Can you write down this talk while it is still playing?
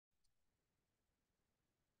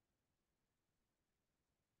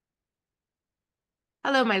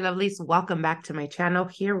Hello, my lovelies. Welcome back to my channel.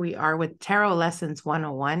 Here we are with Tarot Lessons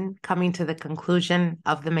 101, coming to the conclusion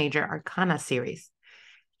of the Major Arcana series.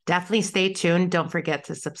 Definitely stay tuned. Don't forget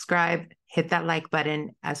to subscribe, hit that like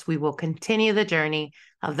button as we will continue the journey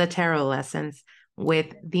of the tarot lessons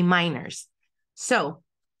with the minors. So,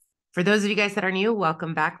 for those of you guys that are new,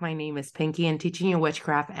 welcome back. My name is Pinky, and teaching you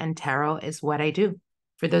witchcraft and tarot is what I do.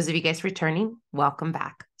 For those of you guys returning, welcome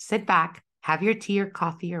back. Sit back, have your tea or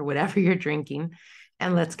coffee or whatever you're drinking,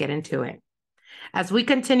 and let's get into it. As we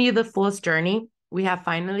continue the Fool's journey, we have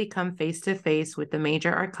finally come face to face with the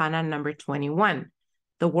Major Arcana number 21,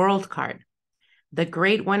 the World card, the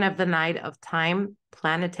great one of the Knight of Time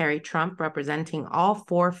planetary trump representing all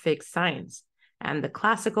four fixed signs and the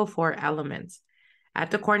classical four elements. At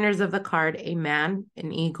the corners of the card, a man,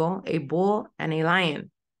 an eagle, a bull, and a lion.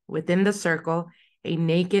 Within the circle, a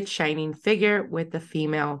naked shining figure with the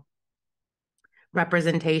female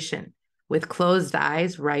representation. With closed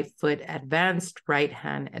eyes, right foot advanced, right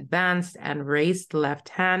hand advanced, and raised left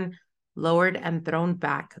hand lowered and thrown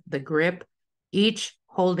back, the grip, each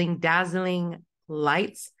holding dazzling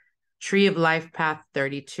lights, Tree of Life Path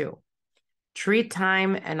 32. Treat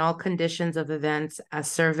time and all conditions of events as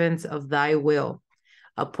servants of thy will,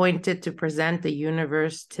 appointed to present the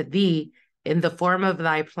universe to thee in the form of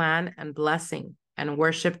thy plan and blessing, and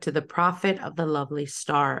worship to the prophet of the lovely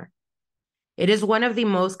star. It is one of the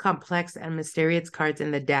most complex and mysterious cards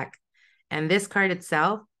in the deck, and this card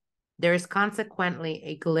itself, there is consequently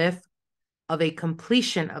a glyph of a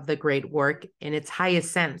completion of the great work in its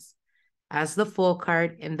highest sense, as the Fool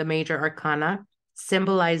card in the Major Arcana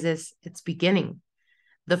symbolizes its beginning.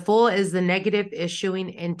 The Fool is the negative issuing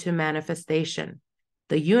into manifestation.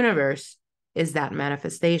 The universe is that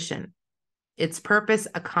manifestation. Its purpose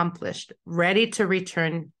accomplished, ready to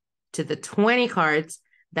return to the 20 cards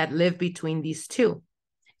that live between these two,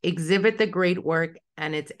 exhibit the great work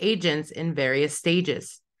and its agents in various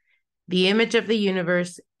stages. The image of the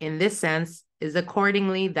universe, in this sense, is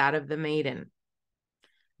accordingly that of the maiden.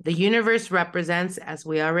 The universe represents, as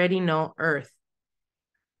we already know, Earth,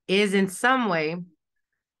 is in some way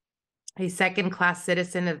a second-class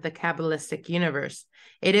citizen of the Kabbalistic universe.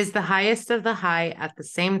 It is the highest of the high at the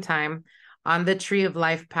same time on the Tree of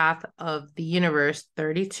Life path of the universe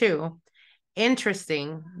 32.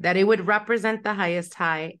 Interesting that it would represent the highest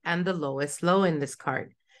high and the lowest low in this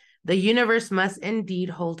card. The universe must indeed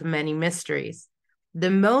hold many mysteries.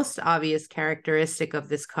 The most obvious characteristic of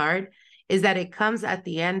this card is that it comes at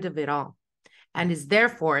the end of it all and is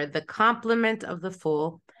therefore the complement of the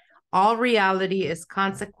Fool. All reality is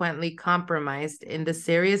consequently compromised in the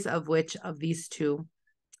series of which of these two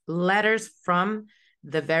letters from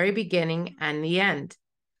the very beginning and the end.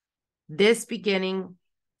 This beginning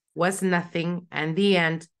was nothing, and the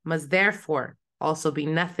end must therefore also be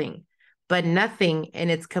nothing, but nothing in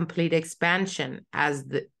its complete expansion as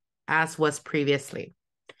was previously.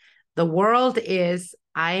 The world is,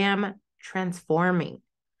 I am transforming.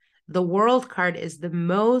 The World card is the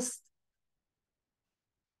most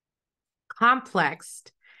complex,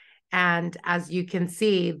 and as you can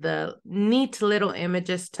see, the neat little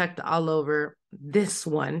images tucked all over this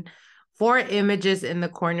one. 4 images in the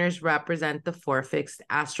corners represent the 4 fixed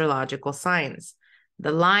astrological signs.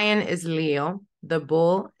 The lion is Leo, the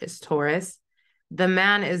bull is Taurus, the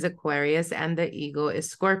man is Aquarius, and the eagle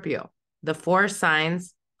is Scorpio. The 4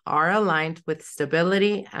 signs are aligned with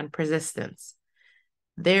stability and persistence.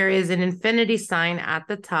 There is an infinity sign at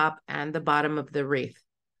the top and the bottom of the wreath.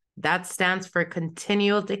 That stands for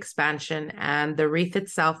continual expansion, and the wreath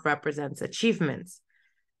itself represents achievements.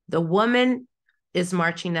 The woman is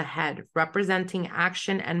marching ahead, representing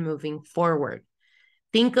action and moving forward.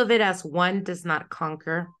 Think of it as one does not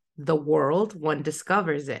conquer the world, one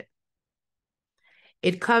discovers it.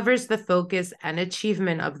 It covers the focus and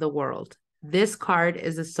achievement of the world. This card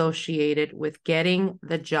is associated with getting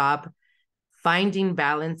the job, finding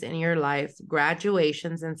balance in your life,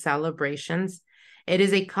 graduations and celebrations. It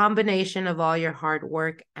is a combination of all your hard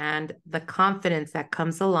work and the confidence that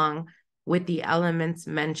comes along with the elements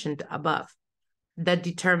mentioned above. The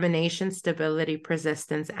determination, stability,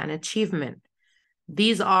 persistence, and achievement.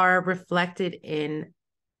 These are reflected in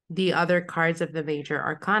the other cards of the Major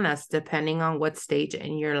Arcana, depending on what stage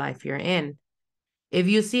in your life you're in. If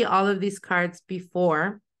you see all of these cards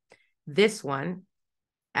before this one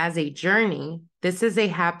as a journey, this is a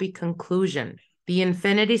happy conclusion. The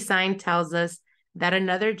infinity sign tells us that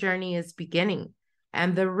another journey is beginning,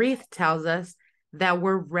 and the wreath tells us that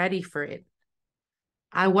we're ready for it.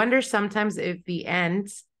 I wonder sometimes if the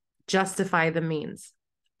ends justify the means,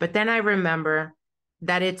 but then I remember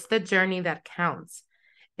that it's the journey that counts.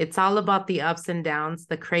 It's all about the ups and downs,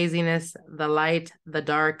 the craziness, the light, the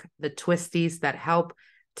dark, the twisties that help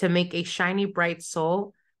to make a shiny, bright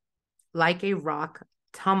soul like a rock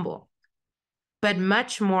tumble, but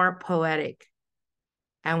much more poetic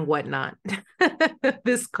and whatnot.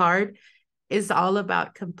 This card is all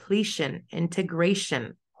about completion,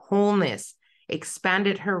 integration, wholeness,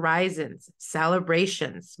 expanded horizons,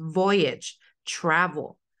 celebrations, voyage,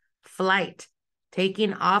 travel, flight,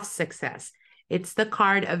 taking off success. It's the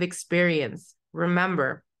card of experience.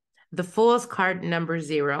 Remember, the Fool's card number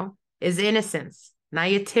 0 is innocence,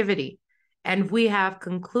 naivety, and we have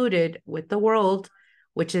concluded with the World,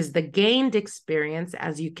 which is the gained experience.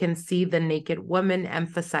 As you can see, the naked woman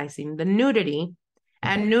emphasizing the nudity,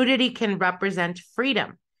 and nudity can represent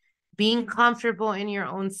freedom, being comfortable in your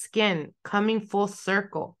own skin, coming full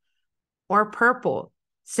circle, or purple,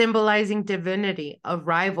 symbolizing divinity,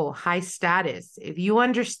 arrival, high status. If you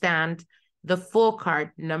understand the Fool card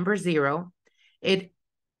number 0,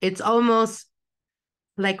 it's almost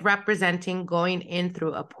like representing going in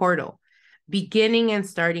through a portal, beginning and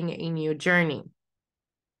starting a new journey.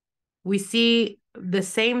 We see the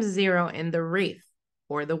same 0 in the Wraith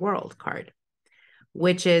or the World card,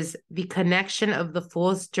 which is the connection of the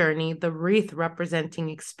Fool's journey, the wreath representing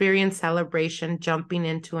experience, celebration, jumping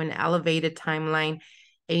into an elevated timeline,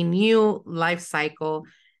 a new life cycle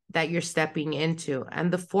that you're stepping into.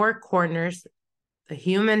 And the 4 corners, the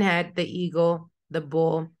human head, the eagle, the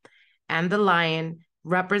bull, and the lion,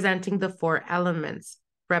 representing the 4 elements,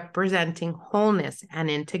 representing wholeness and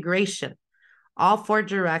integration. All 4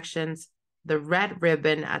 directions, the red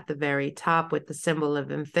ribbon at the very top with the symbol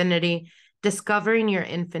of infinity, discovering your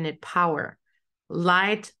infinite power,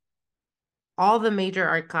 light, all the major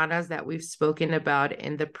arcanas that we've spoken about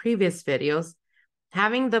in the previous videos,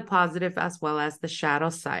 having the positive as well as the shadow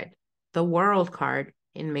side. The World card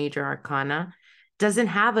in major arcana doesn't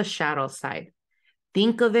have a shadow side.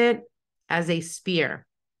 Think of it as a spear.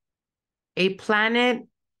 A planet,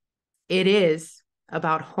 it is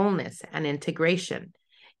about wholeness and integration.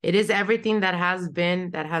 It is everything that has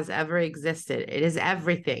been, that has ever existed. It is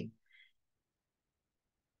everything.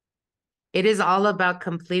 It is all about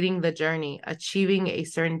completing the journey, achieving a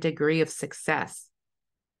certain degree of success.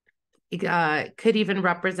 It could even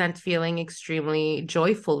represent feeling extremely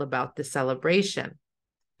joyful about the celebration.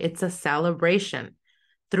 It's a celebration.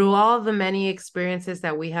 Through all the many experiences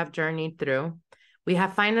that we have journeyed through, we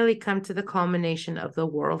have finally come to the culmination of the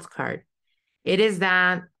World card. It is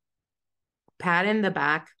that pat in the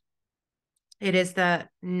back. It is the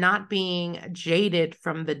not being jaded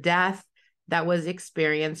from the death that was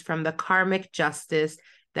experienced, from the karmic justice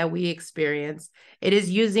that we experience. It is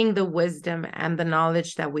using the wisdom and the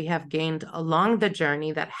knowledge that we have gained along the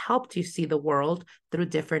journey that helped you see the world through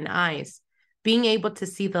different eyes, being able to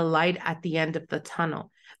see the light at the end of the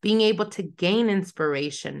tunnel, being able to gain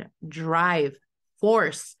inspiration, drive,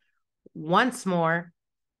 force. Once more,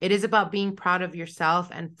 it is about being proud of yourself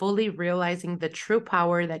and fully realizing the true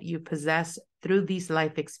power that you possess through these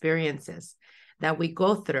life experiences that we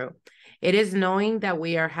go through. It is knowing that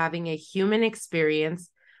we are having a human experience,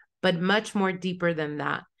 but much more deeper than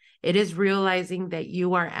that. It is realizing that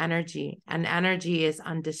you are energy, and energy is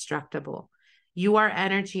indestructible. You are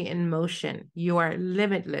energy in motion. You are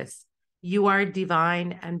limitless. You are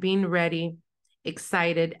divine, and being ready,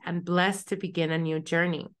 excited, and blessed to begin a new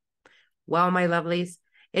journey. Well, my lovelies,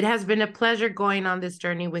 it has been a pleasure going on this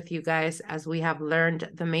journey with you guys as we have learned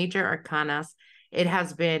the major arcanas. It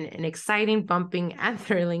has been an exciting, bumping, and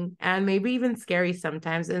thrilling, and maybe even scary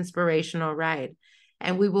sometimes, inspirational ride.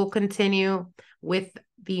 And we will continue with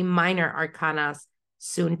the minor arcanas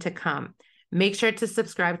soon to come. Make sure to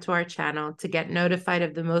subscribe to our channel to get notified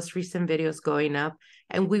of the most recent videos going up,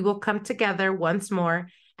 and we will come together once more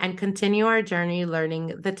and continue our journey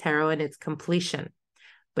learning the tarot and its completion,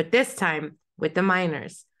 but this time with the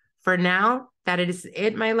minors. For now, that is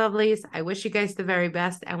it, my lovelies. I wish you guys the very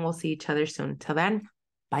best, and we'll see each other soon. Till then,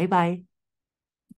 bye-bye.